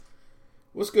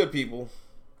What's good, people?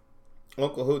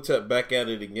 Uncle Hotep back at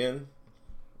it again.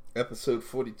 Episode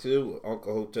 42 of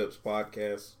Uncle Hotep's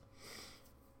podcast.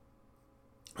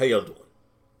 How y'all doing?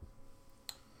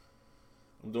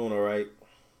 I'm doing alright.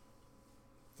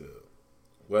 The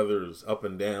weather is up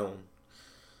and down.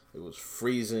 It was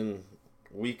freezing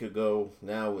a week ago.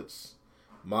 Now it's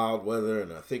mild weather,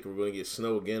 and I think we're going to get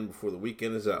snow again before the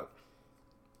weekend is out.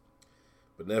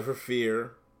 But never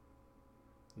fear.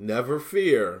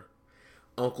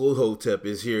 Uncle Hotep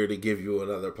is here to give you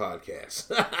another podcast.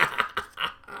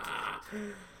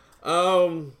 I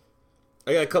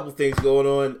got a couple things going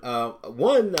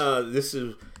on.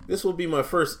 This will be my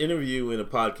first interview in a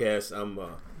podcast.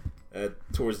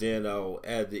 Towards the end, I'll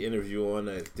add the interview on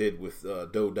I did with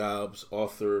Doe Dobbs,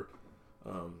 author,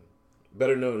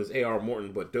 better known as A.R.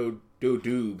 Morton, but Doe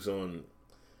Doobs on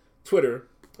Twitter.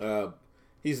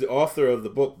 He's the author of the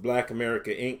book Black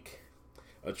America Inc.,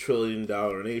 A $1 Trillion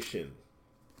Nation.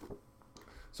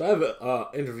 So I have an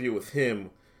interview with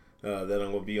him that I'm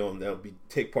going to be on. That'll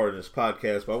take part in this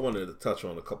podcast. But I wanted to touch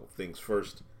on a couple things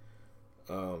first.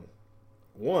 It's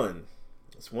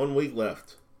 1 week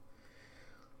left.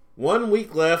 1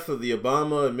 week left of the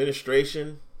Obama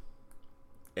administration,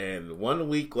 and 1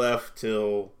 week left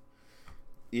till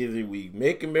either we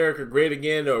make America great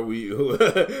again, or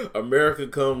America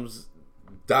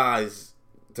dies,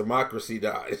 democracy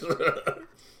dies.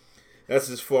 That's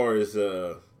as far as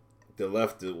the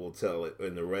left will tell it,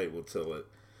 and the right will tell it.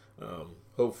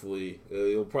 Hopefully,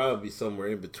 it'll probably be somewhere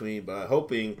in between, but I'm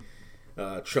hoping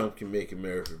Trump can make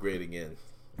America great again.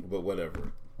 But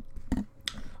whatever.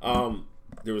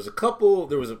 There was a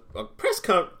press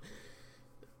conference.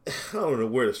 I don't know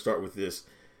where to start with this.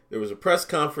 There was a press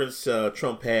conference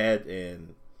Trump had,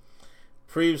 and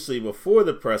previously, before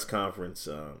the press conference,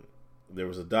 there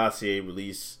was a dossier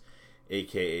release,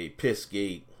 aka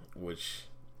Pissgate, which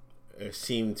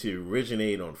seemed to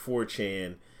originate on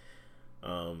 4chan.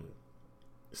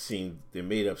 They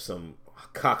made up some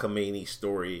cockamamie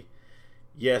story.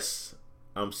 Yes,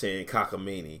 I'm saying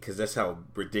cockamamie because that's how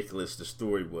ridiculous the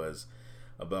story was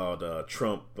about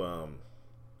Trump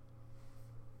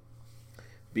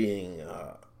being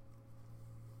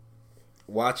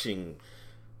watching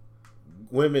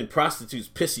women prostitutes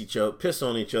piss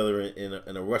on each other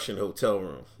in a Russian hotel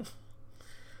room.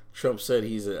 Trump said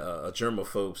he's a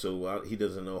germaphobe, so he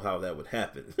doesn't know how that would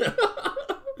happen.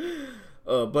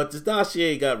 But the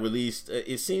dossier got released.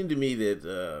 It seemed to me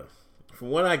that, from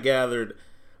what I gathered,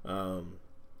 some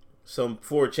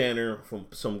 4chaner, from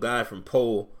some guy from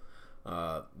Poll,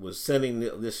 was sending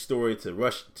this story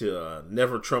to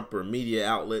Never Trumper media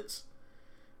outlets.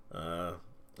 I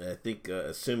think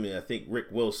Rick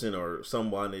Wilson or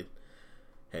someone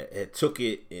had took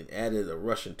it and added a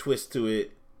Russian twist to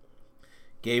it.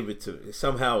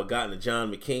 Somehow it got into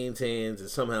John McCain's hands, and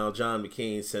somehow John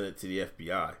McCain sent it to the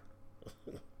FBI.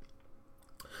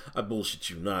 I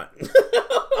bullshit you not.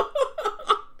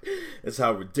 That's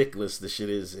how ridiculous this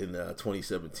shit is in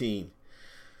 2017.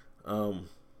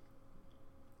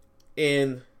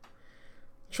 And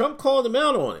Trump called him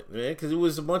out on it, man, because it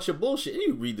was a bunch of bullshit.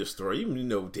 You read the story, you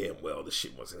know damn well this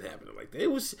shit wasn't happening like that.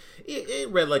 It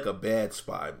read like a bad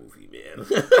spy movie, man.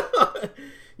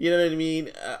 You know what I mean?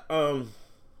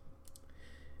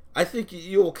 I think if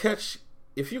you're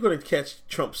going to catch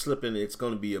Trump slipping, it's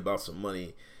going to be about some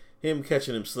money. Him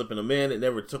catching him slipping, a man that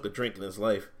never took a drink in his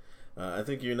life. I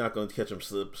think you're not going to catch him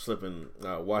slipping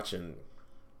watching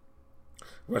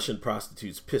Russian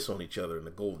prostitutes piss on each other in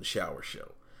the Golden Shower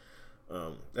show.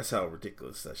 That's how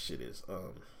ridiculous that shit is.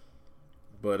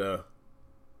 But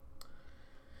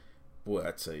boy,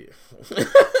 I tell you,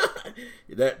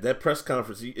 that press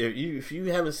conference. If you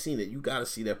haven't seen it, you got to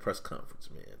see that press conference,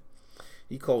 man.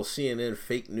 He called CNN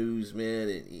fake news, man,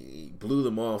 and he blew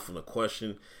them off on a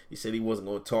question. He said he wasn't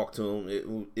going to talk to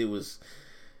them. It was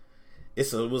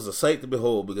a sight to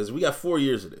behold, because we got 4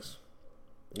 years of this.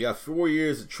 We got 4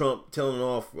 years of Trump telling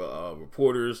off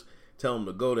reporters, telling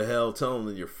them to go to hell, telling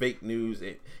them you're fake news.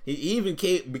 And he even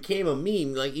became a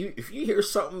meme. Like, if you hear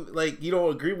something like you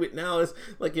don't agree with now, it's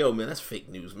like, yo, man, that's fake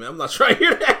news, man. I'm not trying to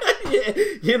hear that. Yeah,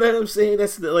 you know what I'm saying?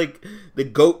 That's the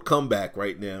GOAT comeback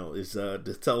right now is to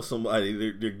tell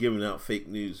somebody they're giving out fake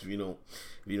news if you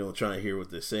don't try to hear what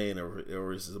they're saying,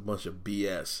 or it's a bunch of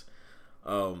BS.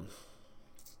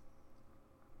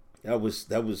 That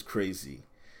was crazy.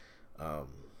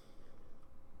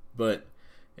 But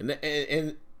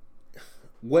and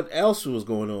what else was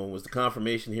going on was the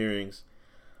confirmation hearings.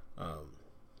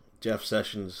 Jeff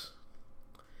Sessions,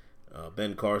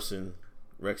 Ben Carson,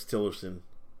 Rex Tillerson.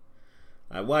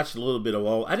 I watched a little bit of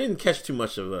all. I didn't catch too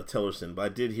much of Tillerson, but I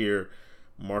did hear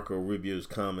Marco Rubio's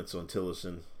comments on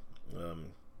Tillerson.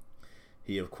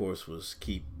 He of course was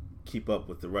keep up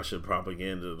with the Russian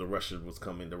propaganda. The Russian was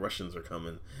coming. The Russians are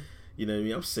coming. You know what I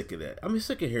mean? I'm sick of that. I'm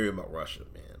sick of hearing about Russia,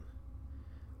 man.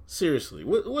 Seriously,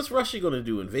 what's Russia going to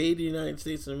do? Invade the United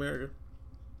States of America?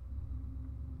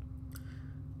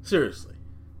 Seriously,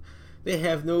 they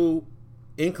have no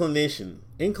inclination.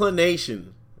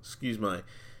 Excuse my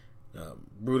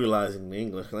brutalizing the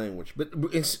English language, but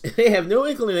they have no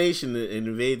inclination to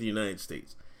invade the United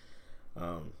States.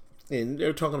 And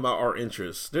they're talking about our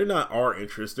interests. They're not our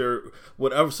interests. They're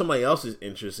whatever somebody else's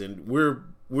interests, and we're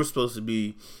supposed to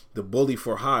be the bully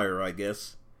for hire, I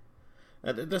guess.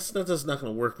 That's not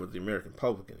going to work with the American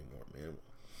public anymore, man.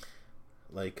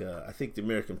 Like I think the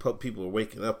American people are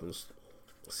waking up and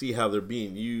see how they're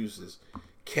being used as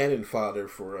cannon fodder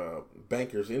for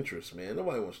bankers' interests, man.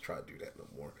 Nobody wants to try to do that no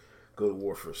more. Go to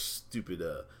war for stupid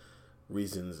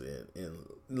reasons and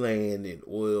land and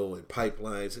oil and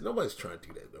pipelines, and nobody's trying to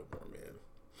do that no more, man.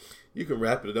 You can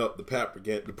wrap it up, the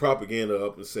propaganda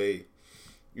up, and say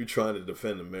you're trying to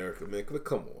defend America, man. But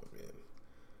come on, man.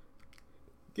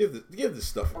 Give this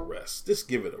stuff a rest. Just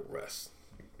give it a rest.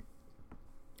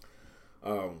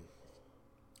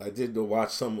 I did go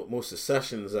watch most of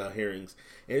Sessions' hearings,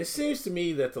 and it seems to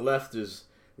me that the left is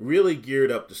really geared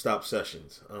up to stop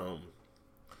Sessions.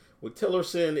 With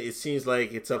Tillerson, it seems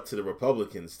like it's up to the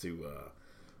Republicans to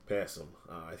pass him.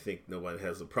 I think nobody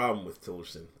has a problem with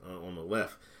Tillerson on the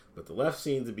left, but the left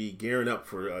seems to be gearing up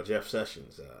for Jeff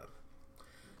Sessions.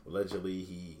 Allegedly,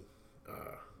 he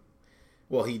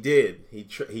did.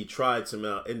 He tried some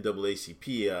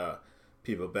NAACP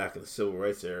people back in the civil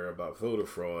rights era about voter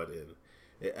fraud, and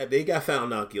they got found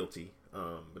not guilty.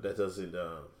 But that doesn't.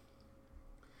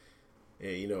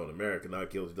 And in America,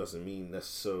 not guilty doesn't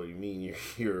necessarily mean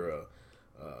you're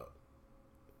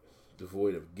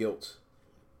devoid of guilt.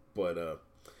 But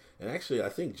and actually, I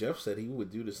think Jeff said he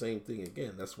would do the same thing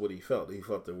again. That's what he felt. He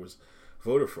felt there was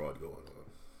voter fraud going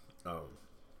on.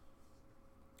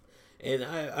 And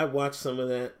I watched some of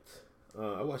that.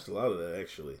 I watched a lot of that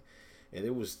actually, and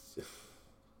there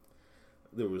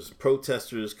was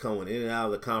protesters coming in and out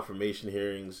of the confirmation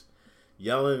hearings,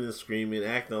 yelling and screaming,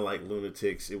 acting like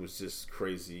lunatics. It was just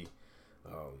crazy.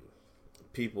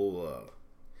 People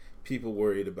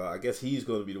worried about. I guess he's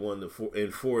going to be the one to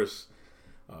enforce,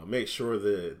 make sure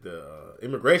the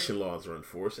immigration laws are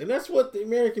enforced, and that's what the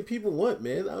American people want,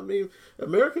 man. I mean,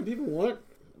 American people want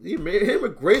the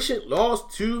immigration laws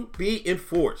to be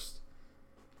enforced.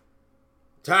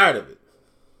 Tired of it.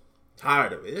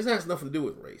 This has nothing to do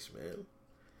with race, man.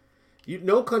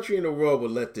 No country in the world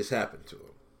would let this happen to them.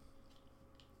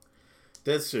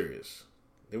 Dead serious.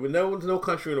 There would no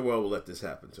country in the world would let this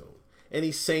happen to them.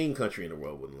 Any sane country in the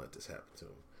world wouldn't let this happen to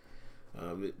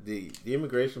them. The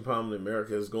immigration problem in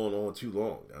America has gone on too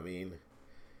long. I mean,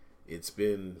 it's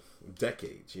been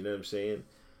decades. You know what I'm saying?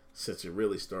 Since it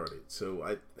really started.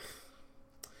 So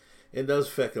it does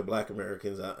affect the Black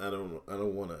Americans. I don't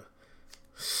want to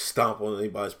stomp on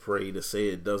anybody's parade to say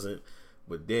it doesn't,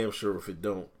 but damn sure if it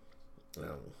don't.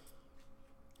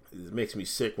 It makes me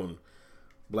sick when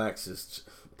blacks just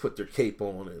put their cape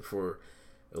on and for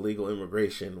illegal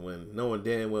immigration when knowing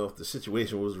damn well if the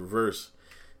situation was reversed,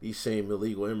 these same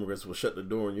illegal immigrants will shut the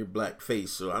door in your black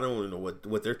face. So I don't even know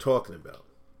what they're talking about.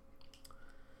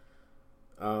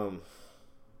 Going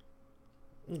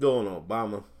on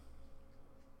Obama.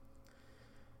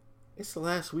 It's the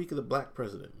last week of the black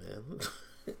president, man.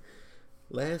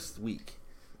 Last week.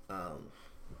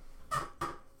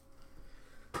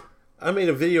 I made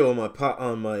a video on my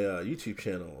YouTube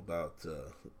channel about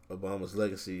Obama's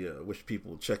legacy. I wish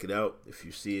people would check it out if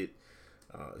you see it.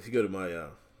 If you go to my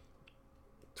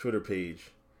Twitter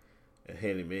page at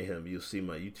Handy Mayhem, you'll see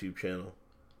my YouTube channel.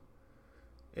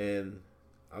 And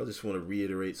I just want to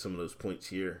reiterate some of those points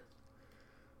here.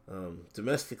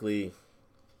 Domestically,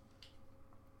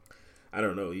 I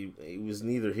don't know. He was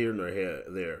neither here nor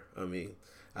there. I mean,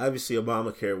 obviously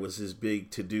Obamacare was his big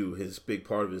to-do, his big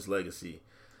part of his legacy.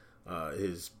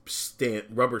 His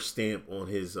rubber stamp on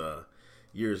his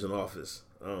years in office.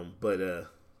 But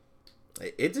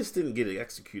it just didn't get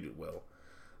executed well.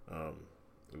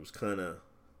 It was kind of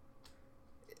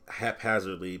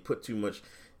haphazardly,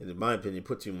 in my opinion,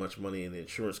 put too much money in the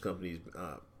insurance company's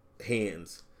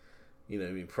hands. You know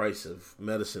what I mean? Price of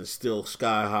medicine still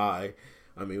sky high.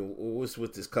 I mean, what's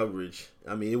with this coverage?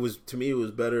 I mean, to me, it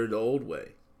was better the old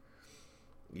way.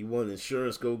 You want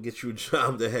insurance, go get you a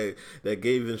job that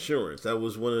gave insurance. That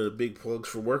was one of the big plugs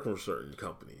for working with certain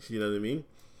companies. You know what I mean?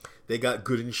 They got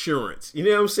good insurance. You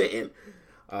know what I'm saying?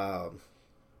 I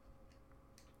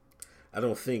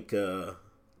don't think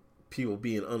people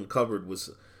being uncovered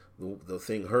was the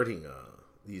thing hurting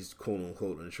these quote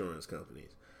unquote insurance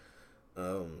companies.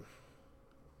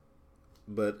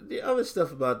 But the other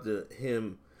stuff about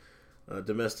him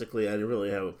domestically, I didn't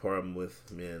really have a problem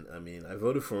with. Man, I mean, I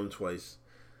voted for him twice.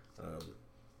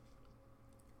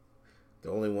 The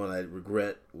only one I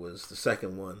regret was the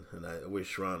second one, and I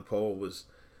wish Ron Paul was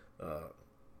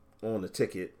on the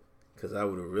ticket, because I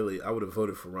would have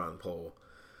voted for Ron Paul.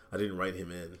 I didn't write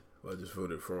him in. I just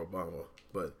voted for Obama.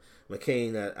 But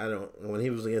McCain, I don't. When he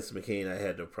was against McCain, I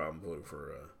had no problem voting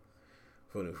for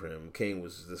him. McCain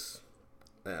was this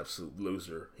absolute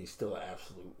loser. He's still an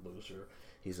absolute loser.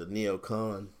 He's a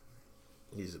neocon.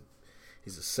 He's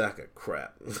a sack of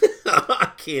crap.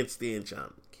 I can't stand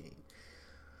John McCain.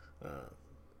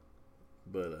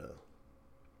 But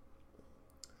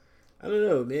I don't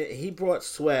know, man. He brought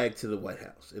swag to the White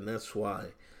House, and that's why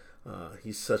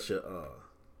he's such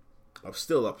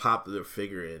still a popular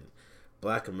figure in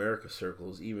Black America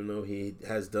circles, even though he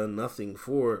has done nothing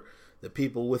for the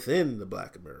people within the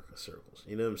Black America circles.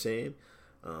 You know what I'm saying?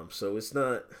 So it's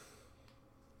not.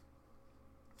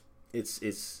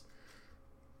 It's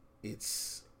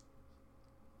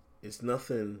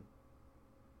nothing.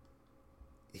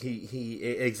 He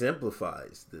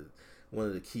exemplifies one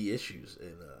of the key issues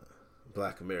in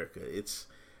Black America. It's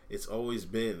always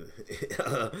been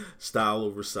style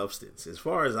over substance, as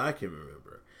far as I can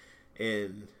remember,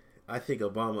 and I think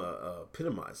Obama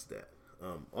epitomized that.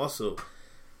 Also,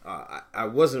 I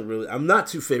wasn't really. I'm not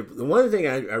too favorable. The one thing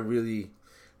I really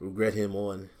regret him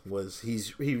on was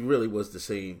he really was the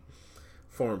same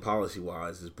foreign policy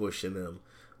wise as Bush and them.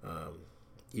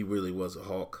 He really was a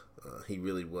hawk. He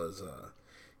really was.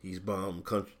 He's bombed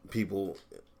people.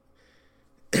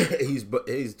 he's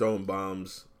throwing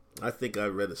bombs. I think I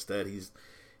read a stat.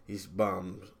 He's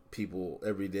bombed people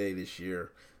every day this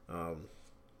year.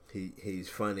 He's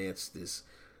financed this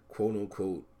quote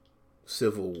unquote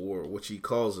civil war, which he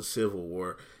calls a civil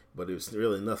war, but it was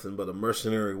really nothing but a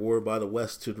mercenary war by the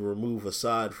West to remove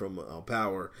Assad from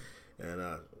power.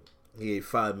 And he gave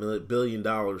 $5 billion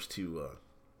to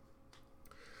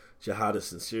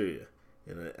jihadists in Syria.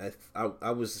 And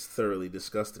I was thoroughly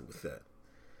disgusted with that.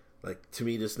 Like, to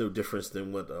me, there's no difference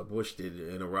than what Bush did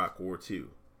in Iraq War II.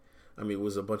 I mean, it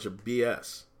was a bunch of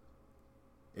BS.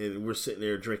 And we're sitting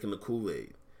there drinking the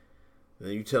Kool-Aid. And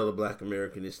then you tell the Black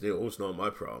American, it's not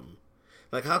my problem.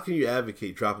 Like, how can you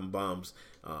advocate dropping bombs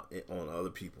on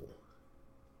other people?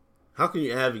 How can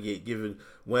you advocate giving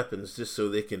weapons just so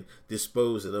they can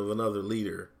dispose of another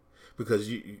leader? Because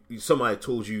somebody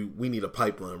told you we need a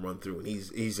pipeline run through, and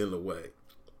he's in the way.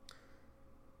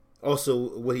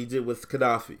 Also, what he did with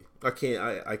Gaddafi, I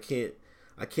can't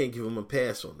give him a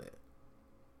pass on that.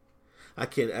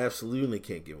 Absolutely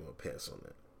can't give him a pass on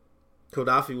that.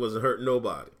 Gaddafi wasn't hurting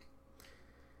nobody,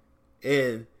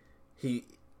 and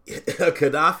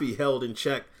Gaddafi held in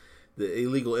check the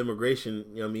illegal immigration.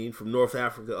 You know what I mean, from North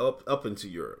Africa up into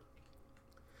Europe.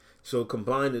 So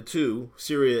combine the two,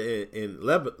 Syria and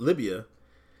Libya,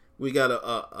 we got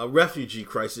a refugee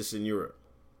crisis in Europe.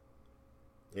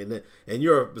 And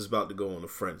Europe is about to go on a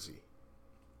frenzy.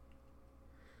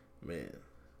 Man,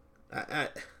 I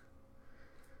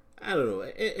don't know.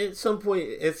 At some point,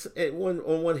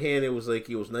 on one hand, it was like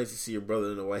it was nice to see your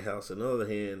brother in the White House. On the other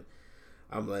hand,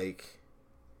 I'm like,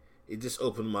 it just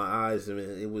opened my eyes. I mean,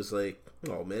 it was like,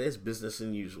 oh man, it's business as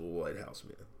usual, White House,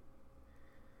 man.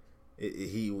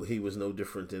 He was no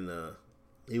different than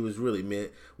he was really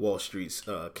Wall Street's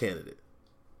candidate.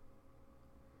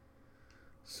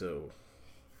 So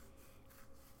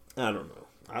I don't know.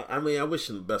 I mean, I wish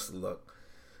him the best of luck.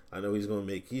 I know he's gonna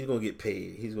get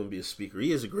paid. He's gonna be a speaker.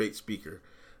 He is a great speaker.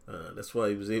 That's why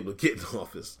he was able to get in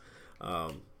office.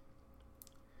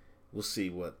 We'll see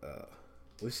what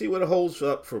it holds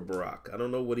up for Barack. I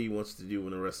don't know what he wants to do in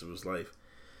the rest of his life.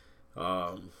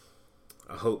 I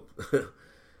hope.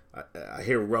 I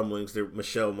hear rumblings that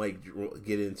Michelle might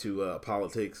get into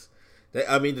politics.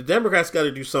 The Democrats got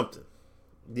to do something.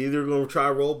 They're either going to try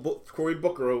to roll Cory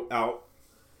Booker out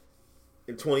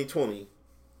in 2020,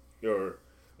 or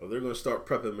they're going to start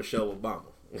prepping Michelle Obama.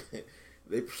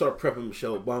 They start prepping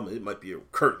Michelle Obama, it might be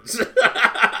curtains.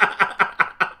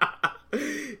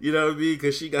 You know what I mean?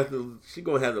 Because she going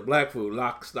to have the black food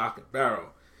lock, stock, and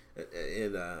barrel.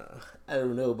 And I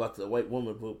don't know about the white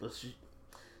woman vote, but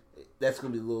that's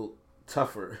going to be a little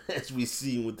tougher, as we've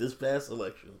seen with this past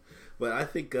election. But I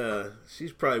think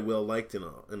she's probably well liked in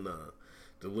the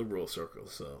liberal circle,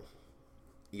 so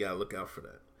you got to look out for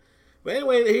that. But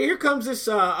anyway, here comes this.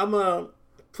 I'm going to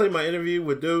play my interview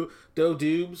with Doe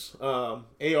Dubes,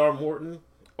 A.R. Morton,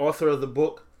 author of the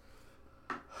book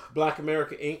Black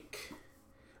America Inc.,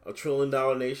 A $1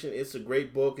 Trillion Nation. It's a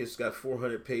great book. It's got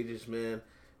 400 pages, man.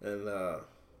 And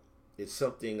it's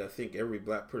something I think every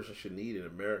black person should need in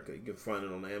America. You can find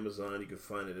it on Amazon. You can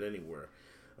find it anywhere.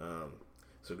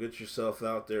 So get yourself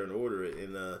out there and order it.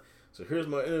 And so here's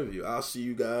my interview. I'll see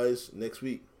you guys next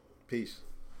week. Peace.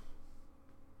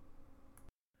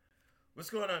 What's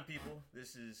going on, people?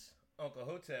 This is Uncle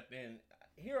Hotep, and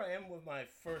here I am with my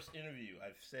first interview.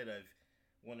 I've said I've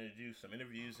wanted to do some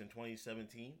interviews in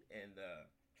 2017 and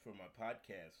for my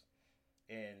podcast,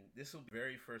 and this will be the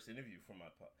very first interview for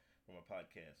my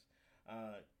podcast.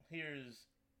 Here's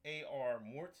A.R.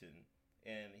 Morton,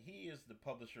 and he is the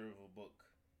publisher of a book,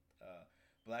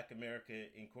 Black America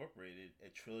Incorporated, A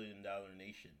 $1 Trillion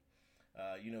Nation.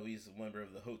 He's a member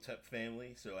of the Hotep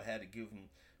family, so I had to give him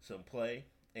some play.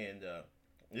 And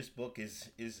this book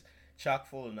is chock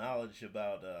full of knowledge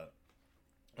about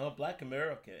Black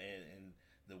America and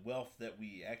the wealth that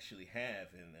we actually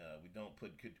have, and we don't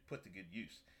put to good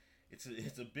use.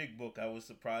 It's a big book. I was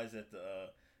surprised at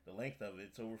the length of it.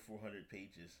 It's over 400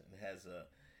 pages and it has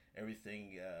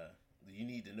everything that you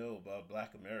need to know about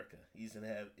Black America.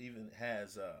 Even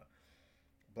has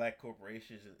black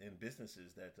corporations and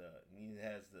businesses that it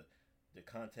has the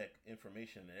contact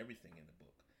information and everything in the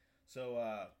book. So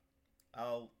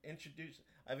I've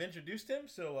introduced him.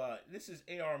 So this is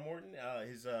A.R. Morton.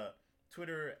 His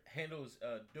Twitter handle is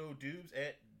Doedoobs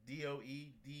at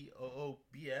DOEDOOBS.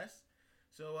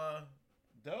 So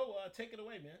Doe, take it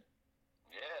away, man.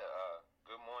 Yeah.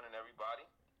 Good morning, everybody.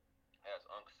 As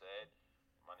Unc said,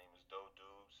 my name is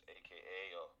Doedoobs, aka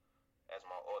as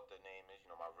my author name is.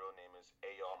 My real name is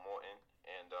A.R. Morton,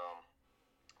 and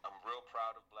I'm real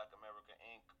proud of Black America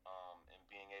Inc. And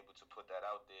being able to put that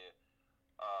out there.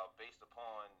 Based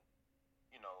upon,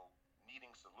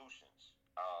 needing solutions.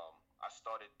 I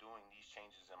started doing these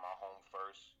changes in my home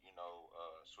first,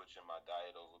 switching my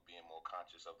diet over, being more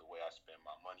conscious of the way I spend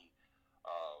my money,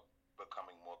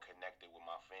 becoming more connected with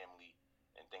my family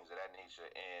and things of that nature.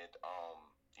 And,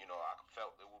 I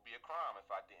felt it would be a crime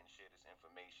if I didn't share this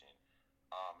information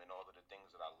and all of the things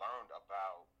that I learned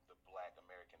about the Black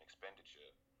American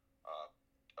expenditure.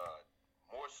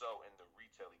 More so in the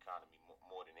retail economy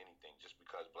more than anything, just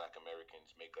because Black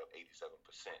Americans make up 87%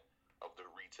 of the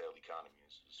retail economy.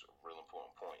 It's a real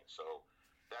important point. So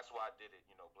that's why I did it,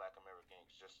 Black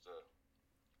Americans, just to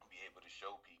be able to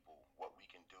show people what we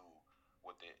can do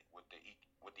with the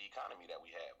economy that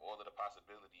we have, all of the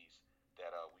possibilities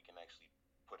that we can actually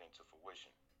put into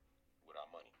fruition with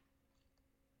our money.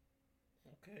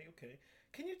 Okay.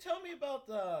 Can you tell me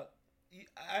about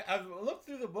I've looked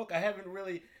through the book. I haven't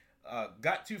really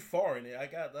got too far in it. I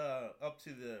got up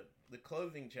to the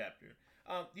clothing chapter.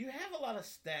 You have a lot of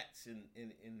stats in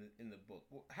the book.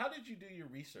 How did you do your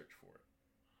research for it?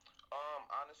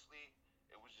 Honestly,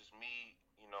 it was just me,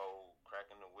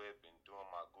 cracking the whip and doing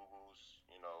my Googles,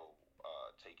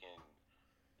 taking,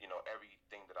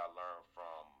 everything that I learned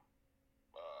from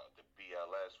the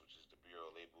BLS, which is the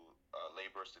Bureau of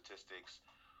Labor Statistics,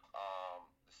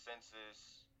 the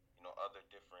census, other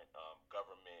different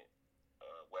government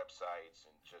websites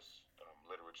and just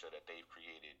literature that they've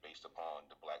created based upon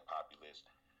the Black populace,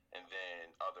 and then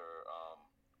other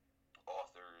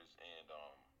authors and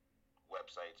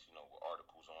websites, with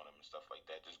articles on them and stuff like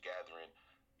that. Just gathering,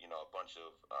 a bunch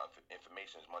of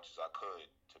information as much as I could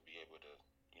to be able to,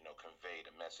 convey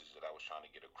the message that I was trying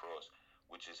to get across,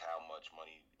 which is how much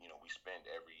money, we spend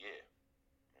every year.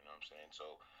 You know what I'm saying?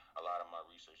 So a lot of my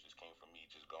research just came from me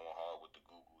just going hard with the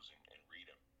Googles and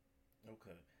reading.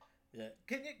 Okay. Yeah.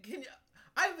 Can you?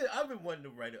 I've been wanting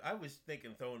to write it. I was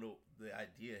thinking, throwing the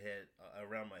idea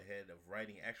around my head of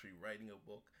actually writing a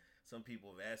book. Some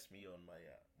people have asked me on my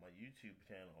my YouTube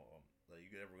channel, are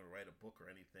you ever going to write a book or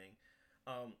anything?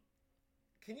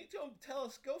 Can you tell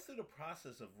us, go through the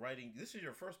process of writing? This is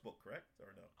your first book, correct,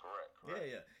 or no? Correct.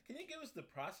 Yeah. Can you give us the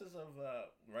process of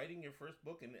writing your first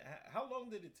book, and how long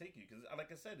did it take you? Because,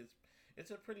 like I said, it's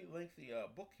a pretty lengthy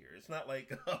book here. It's not like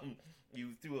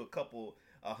you threw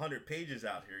 100 pages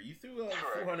out here. You threw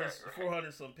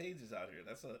 400 some pages out here.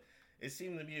 It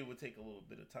seemed to me it would take a little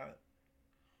bit of time.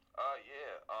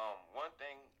 One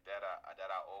thing that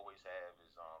I always have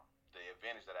is the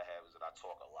advantage that I have is that I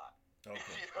talk a lot.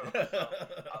 Okay. So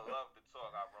I love to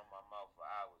talk. I run my mouth for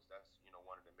hours. That's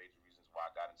one of the major reasons why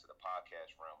I got into the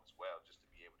podcast realm as well, just to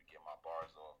be able to get my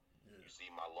bars off. Yeah. You see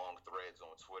my long threads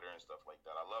on Twitter and stuff like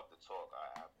that. I love to talk.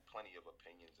 I have plenty of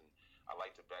opinions, and I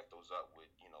like to back those up with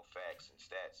facts and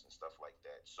stats and stuff like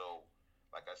that. So,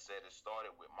 like I said, it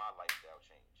started with my lifestyle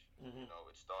change. Mm-hmm.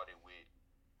 It started with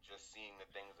just seeing the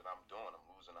things that I'm doing. I'm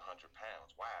losing 100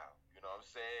 pounds. Wow. You know what I'm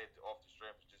saying? Off the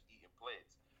strength of just eating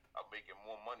plates. I'm making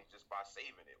more money just by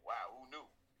saving it. Wow, who knew?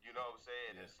 You know what I'm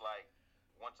saying? Yeah. It's like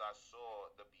once I saw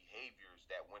the behaviors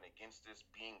that went against this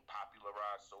being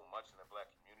popularized so much in the black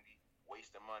community,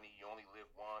 wasting money, you only live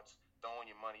once, throwing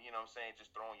your money, you know what I'm saying,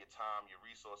 just throwing your time, your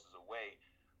resources away,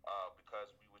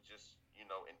 because we were just,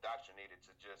 indoctrinated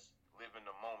to just live in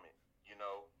the moment,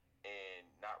 and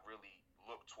not really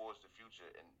look towards the future.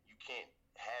 And you can't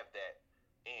have that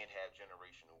and have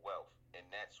generational wealth. And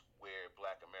that's where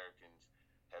black Americans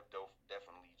have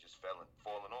definitely just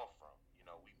fallen off from.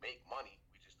 We make money,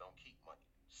 we just don't keep money.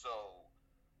 So,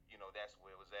 that's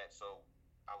where it was at. So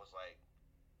I was like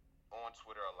on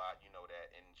Twitter a lot, that,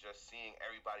 and just seeing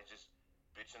everybody just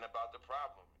bitching about the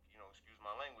problem, excuse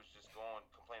my language, just going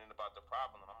complaining about the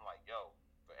problem. And I'm like, yo,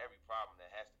 for every problem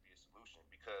there has to be a solution.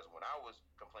 Because when I was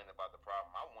complaining about the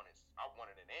problem, I wanted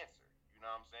an answer. You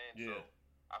know what I'm saying? Yeah. So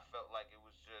I felt like it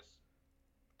was just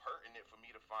pertinent for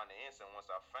me to find the answer. And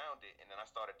once I found it and then I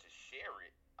started to share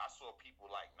it, I saw people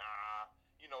like, nah,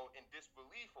 in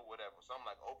disbelief or whatever. So I'm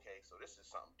like, okay, so this is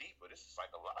something deeper. This is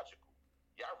psychological.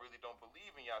 Y'all really don't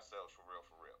believe in yourselves for real,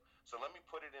 for real. So let me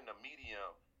put it in a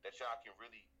medium that y'all can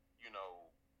really,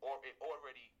 or it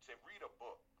already to read a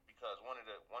book. Because one of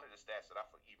the stats that I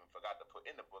even forgot to put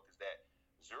in the book is that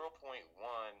 0.1%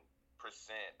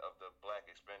 of the black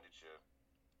expenditure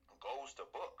goes to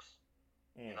books.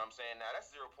 You know what I'm saying? Now,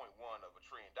 that's 0.1 of $1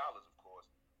 trillion, of course,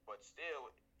 but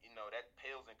still, that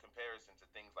pales in comparison to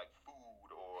things like food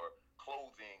or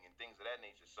clothing and things of that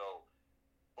nature. So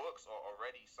books are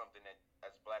already something that,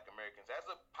 as black Americans, as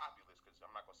a populace, because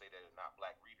I'm not going to say that they're not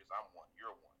black readers, I'm one,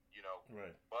 you're one,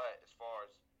 Right. But as far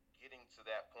as getting to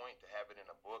that point, to have it in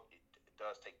a book, it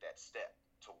does take that step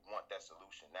to want that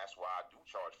solution. That's why I do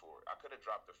charge for it. I could have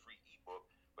dropped a free ebook,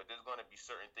 but there's going to be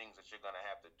certain things that you're going to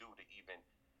have to do to even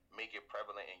make it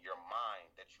prevalent in your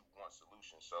mind that you want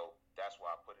solutions. So that's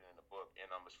why I put it in the book. And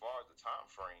as far as the time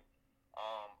frame,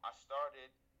 I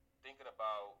started thinking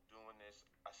about doing this,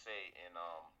 I say, in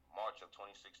March of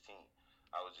 2016.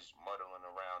 I was just muddling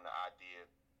around the idea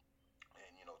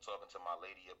and, talking to my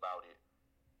lady about it.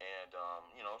 And,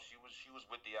 she was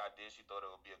with the idea. She thought it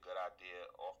would be a good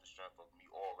idea off the strength of me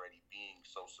already being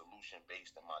so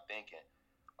solution-based in my thinking.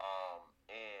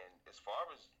 And as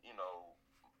far as,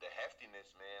 the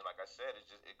heftiness, man, like I said,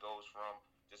 it goes from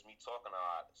just me talking a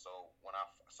lot. So what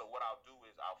I'll do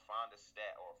is I'll find a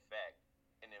stat or a fact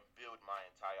and then build my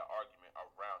entire argument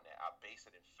around that. I base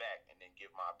it in fact and then give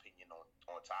my opinion on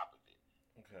top of it.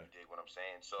 Okay. You dig what I'm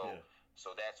saying? So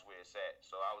that's where it's at.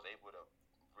 So I was able to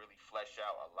really flesh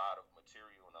out a lot of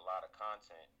material and a lot of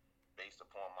content based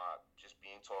upon my just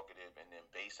being talkative and then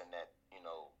basing that,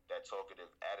 that talkative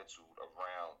attitude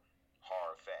around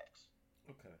hard facts.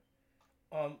 Okay.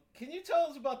 Can you tell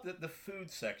us about the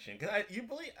food section? Cause I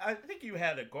think you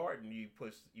had a garden. You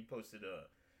posted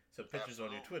some pictures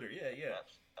Absolutely. on your Twitter. Yeah.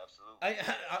 Absolutely.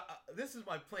 This is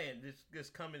my plan. This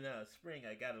coming spring,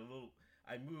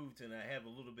 I moved and I have a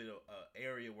little bit of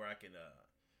area where I can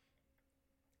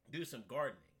do some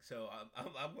gardening. So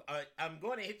I'm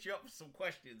going to hit you up with some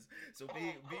questions. So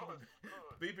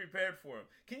be prepared for them.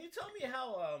 Can you tell me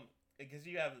how because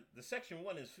you have the section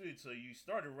 1 is food, so you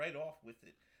started right off with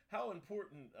it. How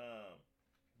important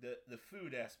the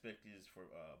food aspect is for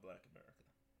Black America?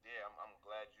 Yeah, I'm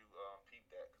glad you peeped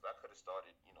that because I could have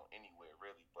started, anywhere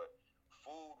really, but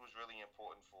food was really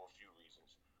important for a few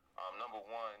reasons. Number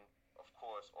one, of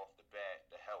course, off the bat,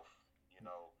 the health.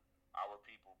 Our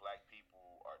people, Black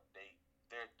people,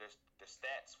 they're the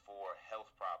stats for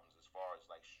health problems as far as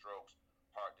like strokes,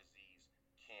 heart disease,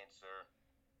 cancer,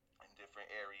 in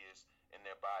different areas in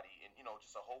their body, and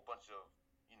just a whole bunch of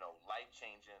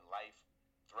life-changing,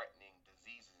 life-threatening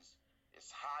diseases is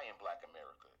high in Black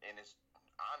America, and it's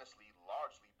honestly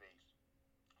largely based,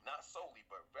 not solely,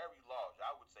 but very large.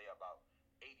 I would say about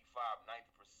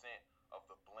 85-90% of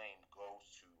the blame goes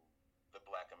to the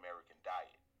Black American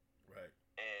diet. Right.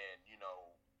 And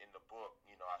in the book,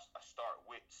 I start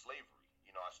with slavery.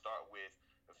 I start with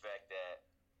the fact that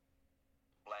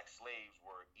Black slaves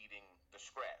were eating the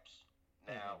scraps.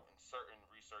 Now, in certain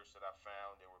research that I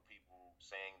found, there were people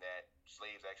saying that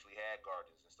slaves actually had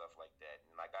gardens and stuff like that.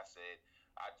 And like I said,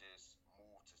 I just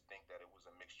moved to think that it was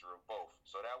a mixture of both.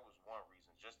 So that was one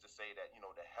reason, just to say that,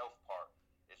 the health part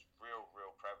is real,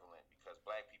 real prevalent because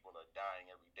Black people are dying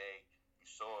every day. You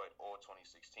saw it all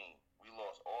 2016. We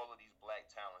lost all of these Black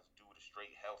talents due to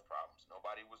straight health problems.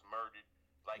 Nobody was murdered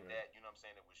like that. You know what I'm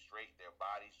saying? It was straight their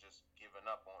bodies just giving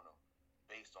up on them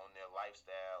based on their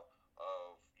lifestyle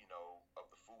of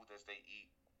the food that they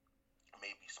eat,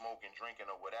 maybe smoking, drinking,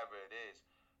 or whatever it is.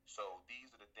 So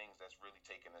these are the things that's really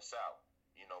taking us out,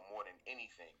 more than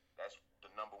anything. That's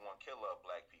the number one killer of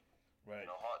Black people, right?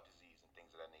 Heart disease and things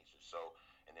of that nature. So,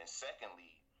 and then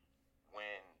secondly,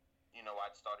 when I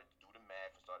started to do the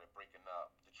math and started breaking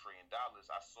up the $1 trillion.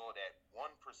 I saw that 1%,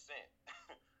 1%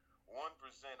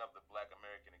 of the Black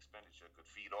American expenditure could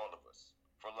feed all of us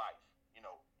for life.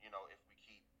 If we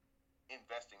keep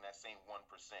investing that same 1%,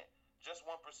 just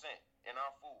 1% in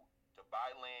our food to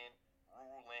buy land,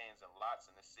 rural lands, and lots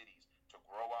in the cities to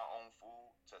grow our own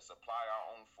food, to supply our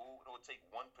own food, it would take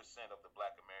 1% of the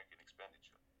Black American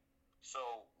expenditure.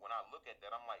 So when I look at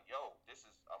that, I'm like, yo, this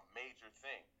is a major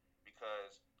thing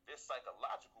because there's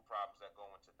psychological problems that go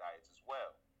into diets as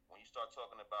well. When you start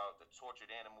talking about the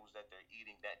tortured animals that they're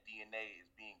eating, that DNA is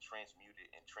being transmuted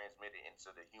and transmitted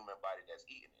into the human body that's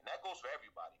eating it. And that goes for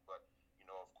everybody. But,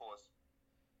 of course,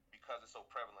 because it's so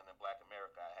prevalent in Black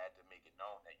America, I had to make it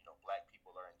known that, Black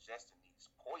people are ingesting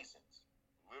these poisons,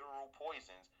 literal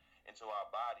poisons, into our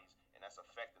bodies, and that's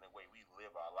affecting the way we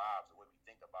live our lives, the way we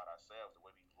think about ourselves, the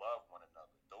way we love one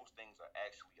another. Those things are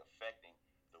actually affecting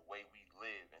the way we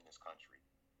live in this country.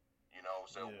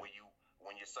 So Yeah.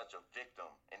 when you're such a victim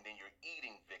and then you're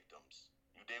eating victims,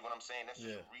 you dig what I'm saying? That's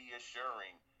just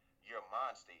reassuring your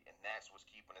mind state, and that's what's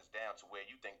keeping us down to where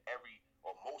you think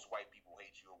most white people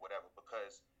hate you or whatever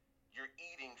because you're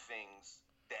eating things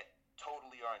that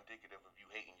totally are indicative of you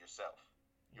hating yourself.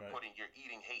 You're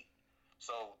eating hate.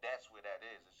 So that's where that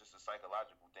is. It's just a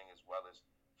psychological thing as well as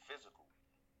physical.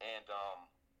 And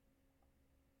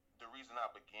the reason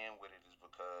I began with it is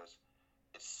because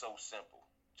it's so simple.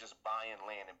 Just buying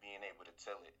land and being able to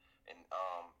till it. And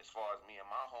as far as me and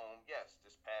my home, yes,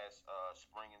 this past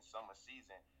spring and summer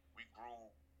season, we grew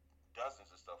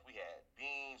dozens of stuff. We had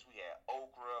beans, we had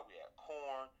okra, we had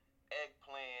corn,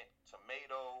 eggplant,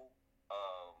 tomato,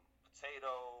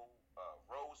 potato,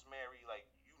 rosemary, like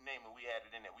you name it, we had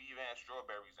it in there. We even had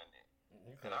strawberries in there.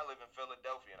 Okay. And I live in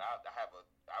Philadelphia, and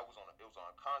it was on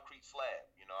a concrete slab.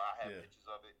 I have pictures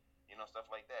of it,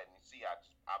 stuff like that. And you see, I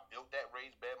built that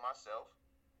raised bed myself.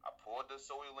 I poured the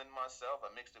soil in myself. I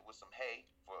mixed it with some hay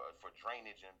for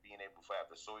drainage and being able to have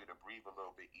the soil to breathe a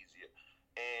little bit easier.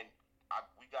 And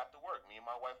we got to work. Me and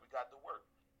my wife, we got to work.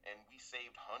 And we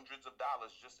saved hundreds of dollars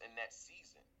just in that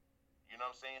season. You know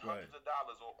what I'm saying? Right. Hundreds of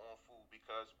dollars on food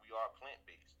because we are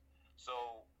plant-based.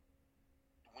 So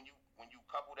when you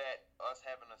couple that, us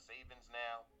having a savings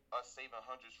now, us saving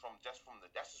hundreds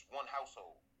that's just one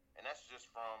household. And that's just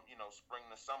from, spring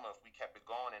to summer. If we kept it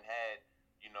going and had,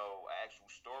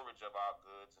 actual storage of our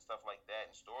goods and stuff like that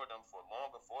and stored them for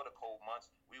longer for the cold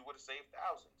months, we would have saved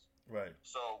thousands. Right.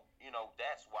 So,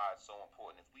 that's why it's so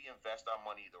important. If we invest our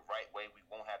money the right way, we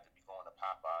won't have to be going to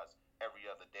Popeyes every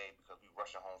other day because we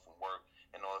rushing home from work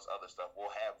and all this other stuff.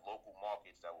 We'll have local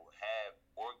markets that will have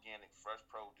organic, fresh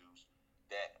produce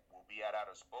that will be at our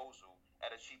disposal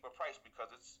at a cheaper price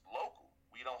because it's local.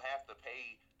 We don't have to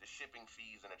pay the shipping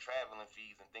fees and the traveling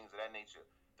fees and things of that nature.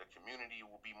 The community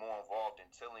will be more involved in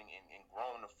tilling and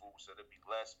growing the food, so there'll be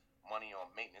less money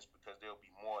on maintenance because there'll be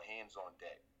more hands on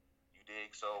deck. You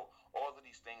dig? So all of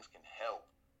these things can help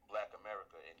Black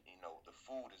America, and the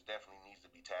food definitely needs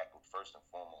to be tackled first and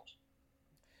foremost.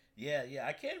 Yeah,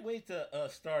 I can't wait to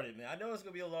start it, man. I know it's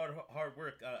gonna be a lot of hard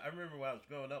work. I remember when I was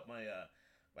growing up,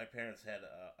 my parents had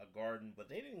a garden,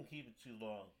 but they didn't keep it too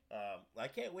long. I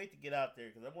can't wait to get out there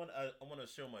because I want to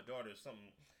show my daughter something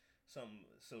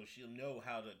so she'll know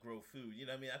how to grow food. You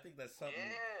know what I mean? I think that's something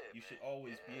you should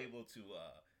always be able to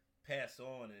pass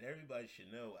on, and everybody should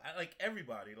know.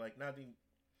 Everybody,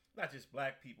 not just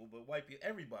Black people, but white people.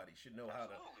 Everybody should know how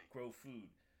to grow food.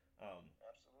 Absolutely.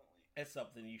 That's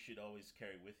something you should always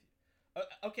carry with you.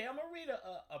 Okay, I'm gonna read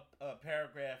a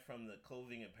paragraph from the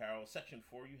clothing and apparel section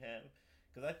 4 you have,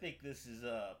 because I think this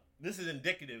is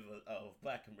indicative of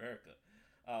Black America.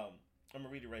 I'm gonna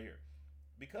read it right here.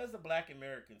 Because the Black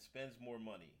American spends more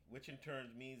money, which in turn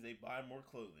means they buy more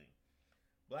clothing,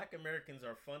 Black Americans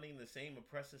are funding the same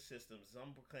oppressive systems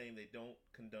some proclaim they don't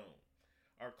condone.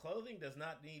 Our clothing does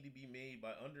not need to be made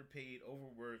by underpaid,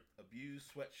 overworked,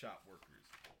 abused sweatshop workers.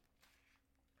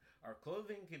 Our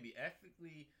clothing can be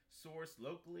ethically sourced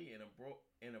locally and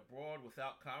abroad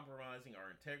without compromising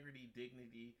our integrity,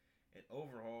 dignity, and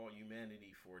overall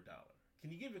humanity for $1.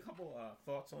 Can you give a couple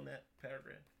thoughts on that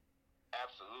paragraph?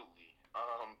 Absolutely.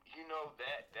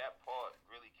 That part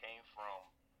really came from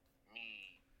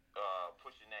me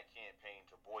pushing that campaign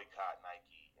to boycott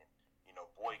Nike and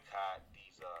boycott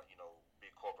these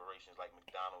big corporations like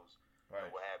McDonald's, right,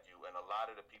 what have you. And a lot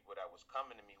of the people that was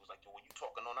coming to me was like, "Yo, when you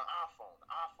talking on an iPhone? The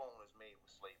iPhone is made with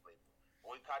slave labor.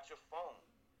 Boycott your phone."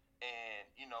 And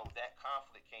that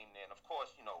conflict came there. And of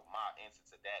course, my answer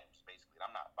to that was basically,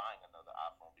 I'm not buying another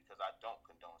iPhone because I don't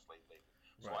condone slave labor.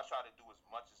 So I try to do as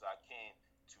much as I can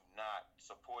to not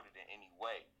support it in any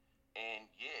way. And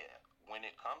yeah, when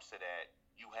it comes to that,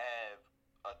 you have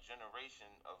a generation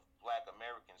of Black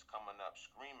Americans coming up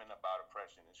screaming about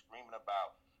oppression and screaming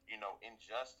about,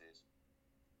 injustice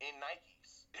in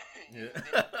Nikes, Yeah.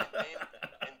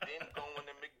 and then going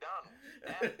to McDonald's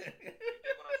after. You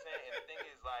dig what I'm saying? And the thing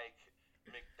is, like,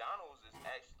 McDonald's is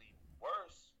actually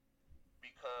worse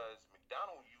because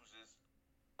McDonald's uses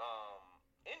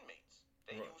inmates.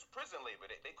 They Right. use prison labor.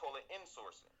 They call it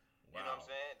insourcing. You know Wow. what I'm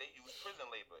saying? They use prison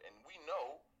labor, and we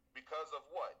know because of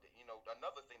what?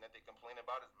 Another thing that they complain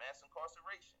about is mass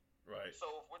incarceration. Right.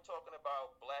 So if we're talking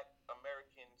about Black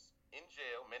Americans in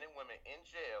jail, men and women in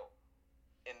jail,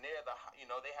 and they have a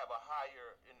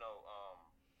higher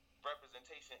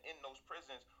representation in those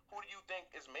prisons. Who do you think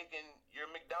is making your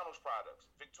McDonald's products?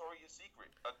 Victoria's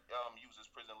Secret uses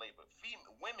prison labor.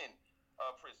 Women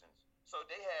prisons. So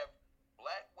they have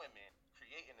Black women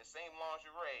creating the same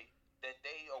lingerie that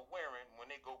they are wearing when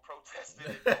they go protesting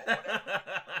and go whatever. You know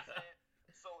what I'm saying?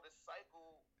 So the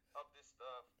cycle of this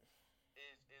stuff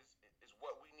is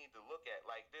what we need to look at.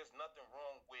 Like, there's nothing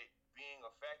wrong with being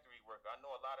a factory worker. I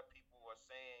know a lot of people are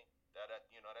saying that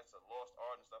that's a lost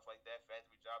art and stuff like that.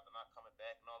 Factory jobs are not coming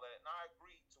back and all that. And I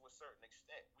agree to a certain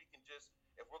extent. We can just,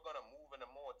 if we're gonna move in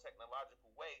a more technological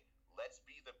way, let's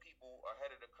be the people ahead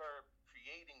of the curve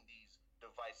creating these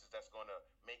devices that's gonna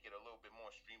make it a little bit more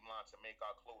streamlined to make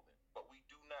our clothing. But we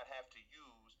do not have to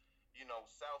use,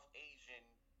 South Asian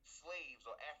slaves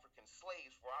or African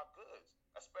slaves for our goods,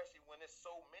 especially when there's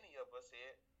so many of us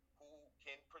here who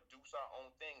can produce our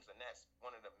own things. And that's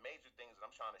one of the major things that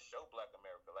I'm trying to show Black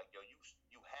America. Like, yo,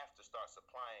 you have to start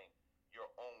supplying your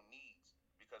own needs,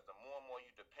 because the more and more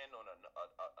you depend on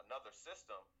another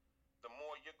system, the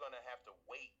more you're gonna have to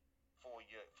wait for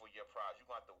your prize. You're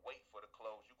gonna have to wait for the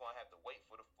clothes. You're gonna have to wait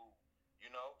for the food.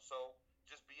 So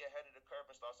just be ahead of the curve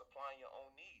and start supplying your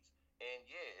own needs. And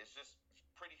yeah, it's just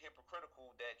pretty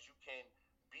hypocritical that you can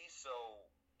be so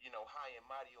high and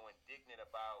mighty or indignant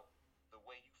about the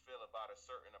way you feel about a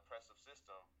certain oppressive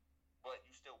system, but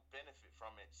you still benefit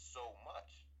from it so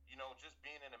much. Just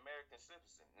being an American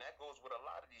citizen. And that goes with a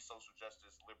lot of these social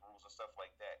justice liberals and stuff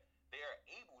like that. They are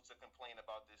able to complain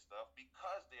about this stuff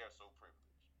because they are so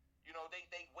privileged.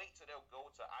 They wait till they'll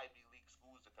go to Ivy League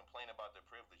schools to complain about their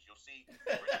privilege. You'll see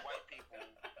rich white people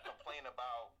complain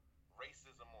about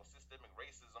racism or systemic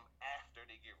racism after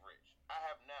they get rich. I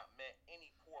have not met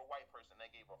any poor white person that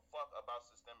gave a fuck about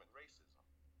systemic racism.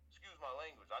 Excuse my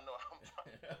language. I know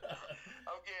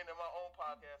I'm getting in my own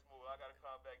podcast mode. I gotta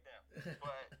calm back down.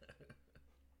 But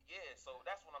yeah, so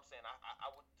that's what I'm saying. I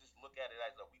would just look at it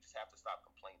as we just have to stop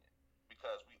complaining,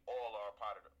 because we all are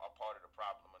part of the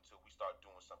problem until we start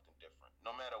doing something different.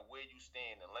 No matter where you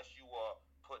stand, unless you are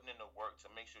putting in the work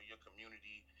to make sure your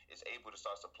community is able to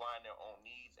start supplying their own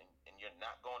needs, and you're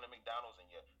not going to McDonald's, and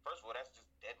first of all, that's just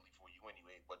deadly for you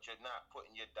anyway, but you're not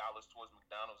putting your dollars towards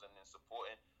McDonald's and then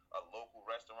supporting a local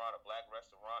restaurant, a Black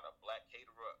restaurant, a Black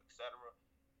caterer, etc.,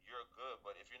 you're good.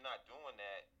 But if you're not doing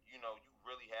that, you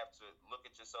really have to look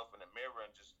at yourself in the mirror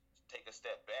and just take a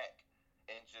step back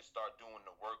and just start doing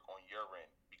the work on your end,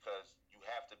 because you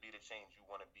have to be the change you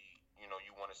want to be, you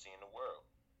want to see in the world.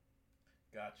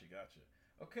 Gotcha.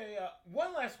 Okay,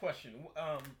 one last question.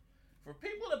 For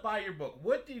people that buy your book,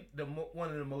 what do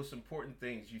one of the most important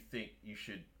things you think you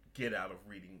should get out of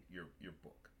reading your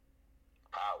book?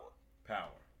 Power. Okay.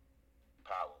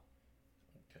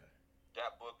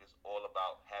 That book is all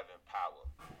about having power.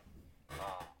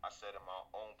 I said in my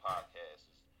own podcast,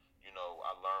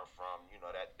 I learned from,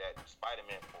 that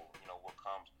Spider-Man quote,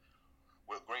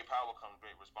 with great power comes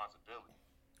great responsibility.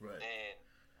 Right. And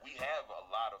we have a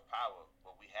lot of power,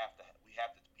 but we have to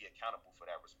be accountable for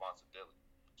that responsibility.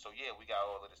 So yeah, we got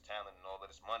all of this talent and all of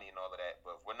this money and all of that,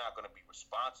 but if we're not going to be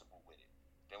responsible with it,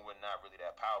 then we're not really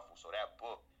that powerful. So that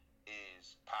book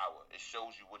is power. It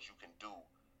shows you what you can do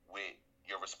with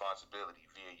your responsibility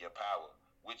via your power,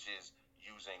 which is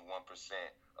using 1%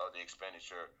 of the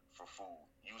expenditure for food,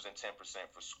 using 10%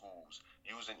 for schools,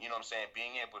 using,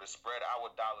 being able to spread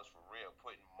our dollars for real,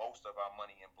 putting most of our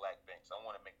money in Black banks. I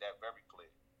want to make that very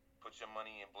clear. Put your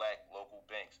money in Black local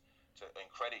banks, and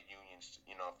credit unions,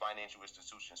 financial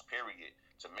institutions, period,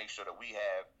 to make sure that we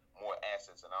have more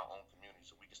assets in our own community,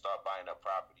 so we can start buying up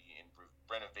property and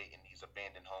renovating these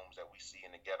abandoned homes that we see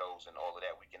in the ghettos and all of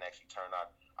that. We can actually turn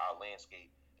our landscape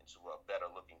into a better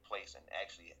looking place and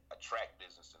actually attract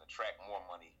business and attract more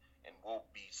money, and we'll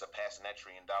be surpassing that $1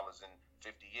 trillion in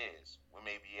 50 years. We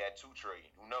may be at 2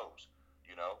 trillion. Who knows?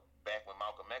 Back when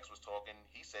Malcolm X was talking,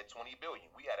 he said 20 billion.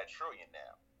 We had 1 trillion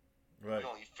now. Right. We're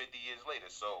only 50 years later.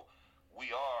 So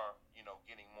we are,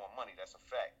 getting more money. That's a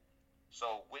fact.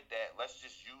 So with that, let's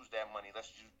just use that money.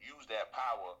 Let's use that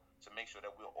power to make sure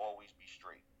that we'll always be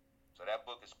straight. So that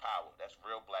book is power. That's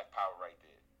real black power right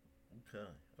there.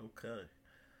 Okay.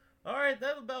 All right,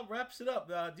 that about wraps it up.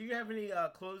 Do you have any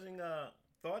closing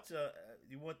thoughts?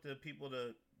 You want the people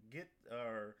to get,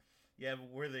 or you have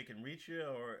where they can reach you,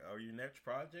 or your next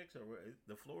projects, or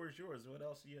the floor is yours. What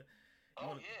else you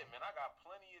Oh want? yeah, man, I got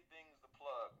plenty of things to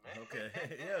plug, man. Okay,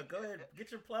 yeah, go ahead, get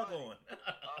your plug on.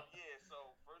 Yeah.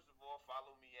 So first of all,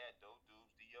 follow me at Doedoobs,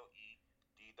 DoeDoobs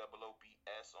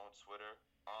on Twitter.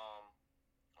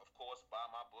 Of course, buy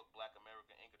my book Black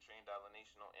America Inc. A Train Dollar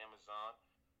Nation on Amazon.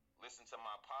 Listen to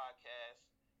my podcast,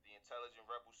 The Intelligent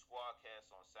Rebel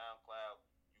Squadcast on SoundCloud.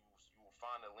 You will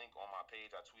find a link on my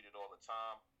page. I tweet it all the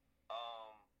time.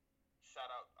 Um, Shout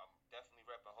out. I'm definitely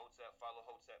repping Hotep. Follow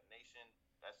Hotep Nation.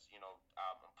 That's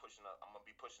I'm gonna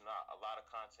be pushing out a lot of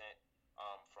content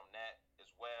from that as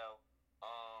well.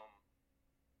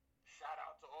 Shout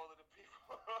out to all of the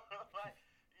people. Like,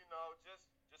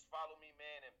 just follow me,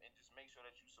 man, and just make sure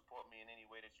that you support me in any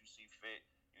way that you see fit.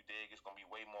 You dig? It's gonna be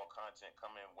way more content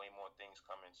coming, way more things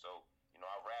coming. So,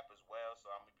 I rap as well,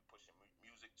 so I'm gonna be pushing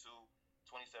music too.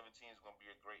 2017 is gonna be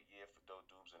a great year for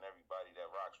Doedoobs and everybody that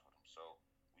rocks with them. So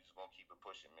we just gonna keep it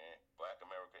pushing, man. Black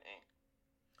America Inc.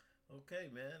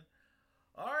 Okay, man.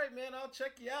 All right, man. I'll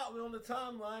check you out on the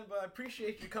timeline, but I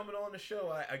appreciate you coming on the show.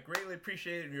 I greatly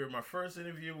appreciate it. You're my first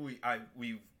interview.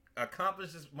 We've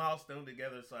accomplished this milestone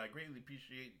together, so I greatly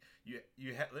appreciate you.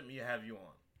 Let me have you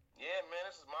on. Yeah, man.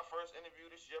 This is my first interview.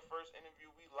 This is your first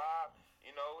interview. We live.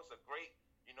 It's a great.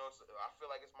 I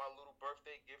feel like it's my little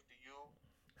birthday gift to you,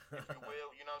 if you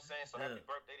will. You know what I'm saying? So Yeah. Happy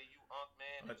birthday to you, Unc,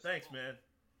 man. Thanks, man.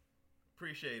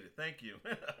 Appreciate it. Thank you.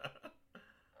 All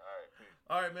right, peace.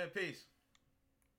 All right, man. Peace.